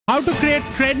How to create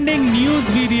trending news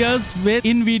videos with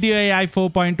InVideo AI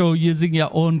 4.0 using your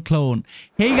own clone.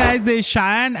 Hey guys, this is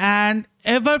Cheyenne, and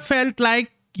ever felt like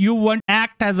you want to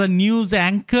act as a news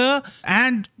anchor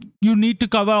and you need to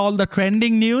cover all the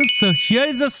trending news? So here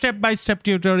is a step-by-step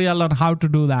tutorial on how to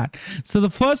do that. So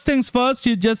the first things first,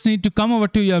 you just need to come over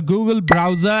to your Google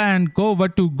browser and go over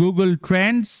to Google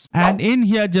Trends, and in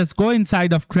here just go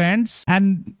inside of Trends,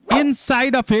 and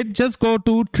inside of it just go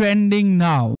to Trending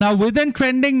Now. Now within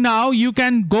Trending Now you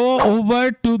can go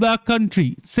over to the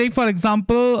country. Say for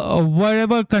example,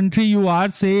 wherever country you are,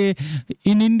 say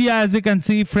in India, as you can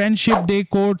see, Friendship Day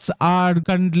quotes are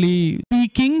currently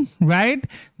peaking, right?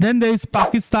 Then there is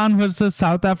Pakistan versus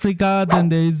South Africa. Then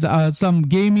there is some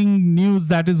gaming news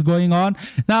that is going on.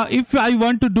 Now if I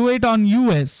want to do it on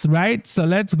US, right? So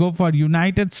let's go for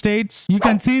United States. You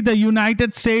can see the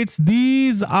United States,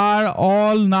 these are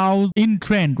all now in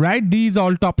trend, right? These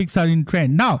all topics are in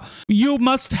trend. Now you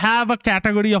must have a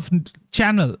category of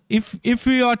channel. If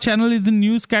your channel is in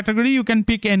news category, you can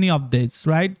pick any of this,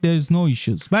 right? There's no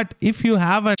issues. But if you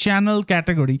have a channel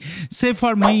category, say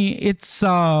for me it's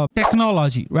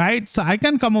technology, right? So I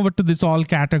can come over to this all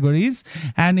categories,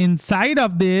 and inside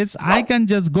of this I can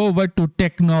just go over to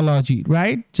technology,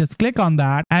 right? Just click on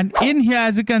that, and in here,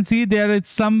 as you can see, there is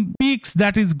some peaks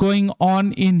that is going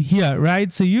on in here,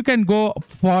 right? So you can go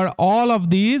for all of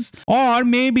these, or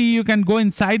maybe you can go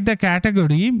inside the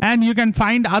category and you can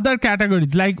find other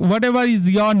categories, like whatever is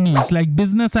your niche, like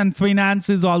business and finance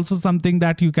is also something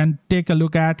that you can take a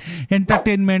look at.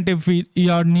 Entertainment, if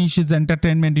your niche is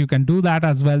entertainment, you can do that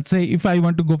as well. Say if I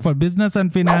want to go for business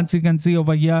and finance, you can see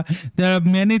over here there are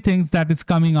many things that is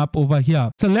coming up over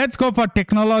here. So let's go for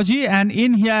technology, and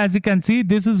in here, as you can see,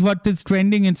 this is what is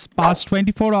trending in past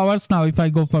 24 hours. Now if I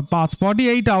go for past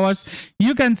 48 hours,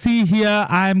 you can see here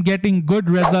I am getting good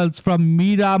results from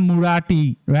Meera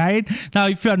Murati, right? Now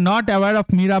if you are not aware of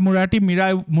Meera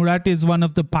Murati is one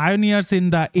of the pioneers in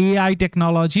the AI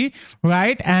technology,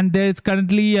 right? And there is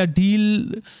currently a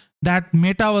deal that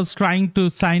Meta was trying to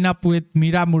sign up with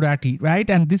Meera Murati, right?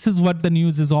 And this is what the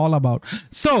news is all about.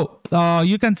 So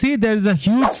you can see there is a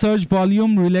huge search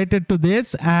volume related to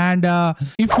this, and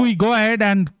if we go ahead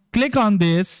and click on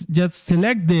this, just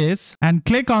select this and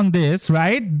click on this,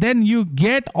 right? Then you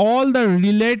get all the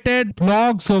related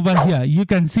blogs over here. You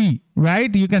can see,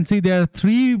 right? You can see there are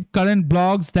 3 current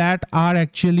blogs that are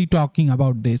actually talking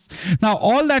about this. Now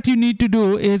all that you need to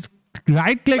do is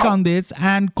right click on this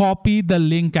and copy the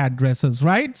link addresses,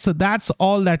 right? So that's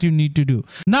all that you need to do.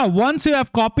 Now once you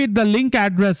have copied the link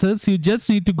addresses, you just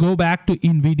need to go back to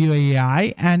InVideo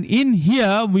AI, and in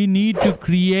here we need to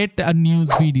create a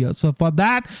news video. So for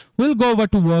that we'll go over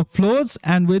to workflows,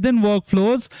 and within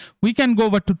workflows we can go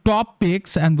over to top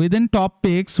picks, and within top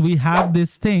picks we have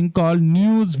this thing called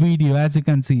news video. As you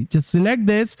can see, just select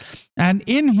this, and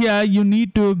in here you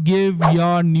need to give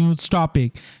your news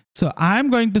topic. So I'm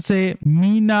going to say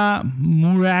Meera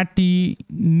Murati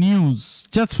news,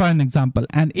 just for an example.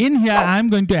 And in here, I'm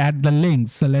going to add the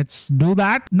links. So let's do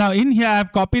that. Now in here,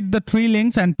 I've copied the 3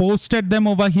 links and posted them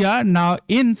over here. Now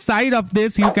inside of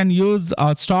this, you can use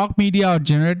stock media or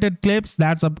generated clips.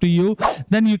 That's up to you.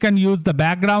 Then you can use the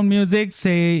background music,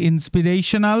 say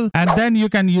inspirational, and then you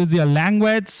can use your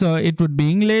language. So it would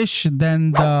be English.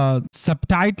 Then the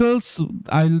subtitles,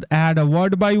 I'll add a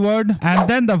word by word, and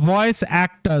then the voice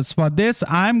actors. For this,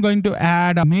 I'm going to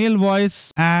add a male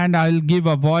voice, and I'll give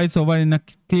a voice over in a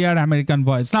clear American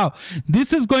voice. Now,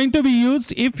 this is going to be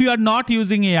used if you are not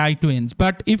using AI twins,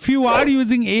 but if you are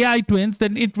using AI twins,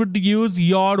 then it would use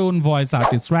your own voice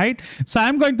artist, right? So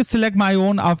I'm going to select my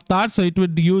own avatar, so it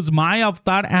would use my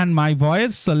avatar and my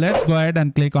voice. So let's go ahead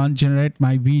and click on generate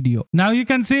my video. Now you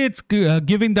can see it's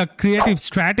giving the creative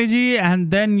strategy,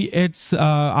 and then it's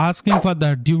asking for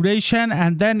the duration,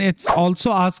 and then it's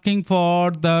also asking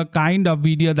for the kind of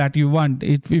video that you want.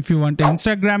 If you want an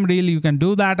Instagram reel, you can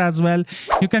do that as well.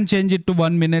 You can change it to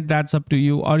 1 minute, that's up to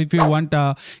you. Or if you want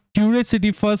a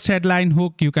curiosity first headline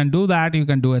hook, you can do that. You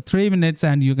can do it 3 minutes,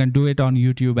 and you can do it on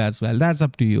YouTube as well. That's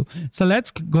up to you. So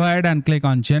let's go ahead and click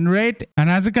on generate, and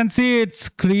as you can see, it's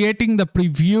creating the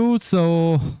preview.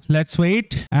 So let's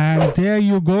wait, and there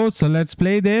you go. So let's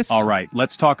play this. All right,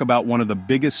 let's talk about one of the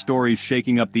biggest stories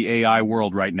shaking up the AI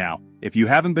world right now. If you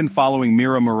haven't been following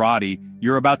Meera Murati,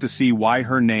 you're about to see why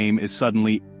her name is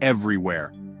suddenly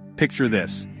everywhere. Picture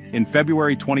this. In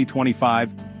February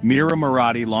 2025, Meera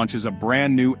Murati launches a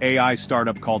brand new AI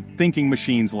startup called Thinking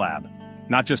Machines Lab.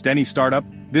 Not just any startup,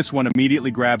 this one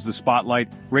immediately grabs the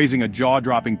spotlight, raising a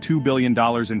jaw-dropping $2 billion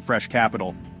in fresh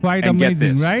capital. Quite and amazing,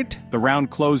 get this, right? The round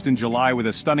closed in July with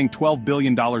a stunning $12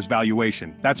 billion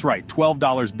valuation. That's right,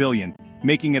 $12 billion.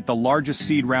 making it the largest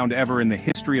seed round ever in the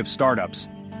history of startups.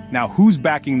 Now, who's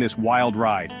backing this wild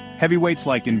ride? Heavyweights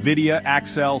like Nvidia,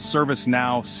 Accel,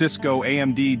 ServiceNow, Cisco,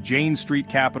 AMD, Jane Street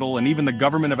Capital, and even the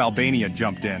government of Albania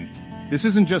jumped in. This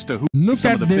isn't just a look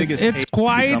at this. It's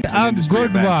quite a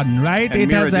good one, right? It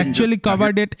has actually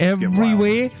covered it every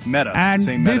way.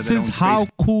 And this is how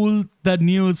cool the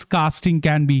newscasting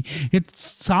can be. It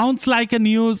sounds like a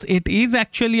news. It is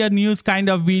actually a news kind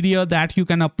of video that you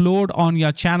can upload on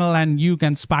your channel and you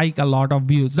can spike a lot of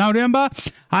views. Now remember,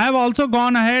 I have also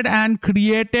gone ahead and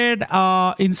created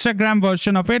a Instagram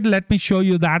version of it. Let me show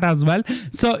you that as well.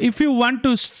 So if you want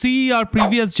to see your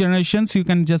previous generations, you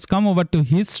can just come over to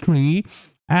history.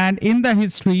 And in the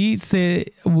history, say,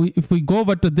 if we go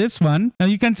over to this one, now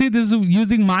you can see this is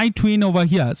using my twin over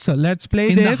here. So let's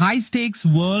play this. In the high-stakes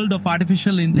world of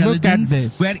artificial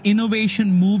intelligence, where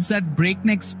innovation moves at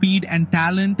breakneck speed and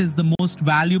talent is the most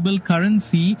valuable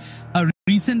currency, a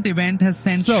recent event has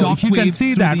sent shockwaves you can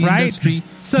see through that, the right? industry.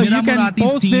 So you can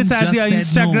post this as your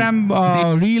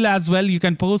Instagram reel as well. You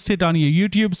can post it on your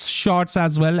YouTube shorts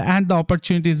as well, and the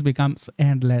opportunities becomes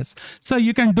endless. So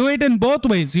you can do it in both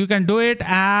ways. You can do it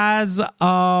as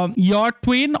your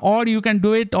twin, or you can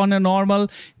do it on a normal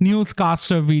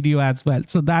newscaster video as well.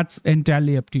 So that's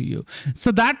entirely up to you.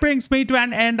 So that brings me to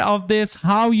an end of this,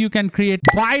 how you can create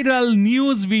viral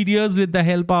news videos with the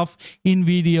help of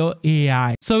InVideo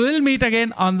AI. So we'll meet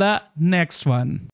again on the next one.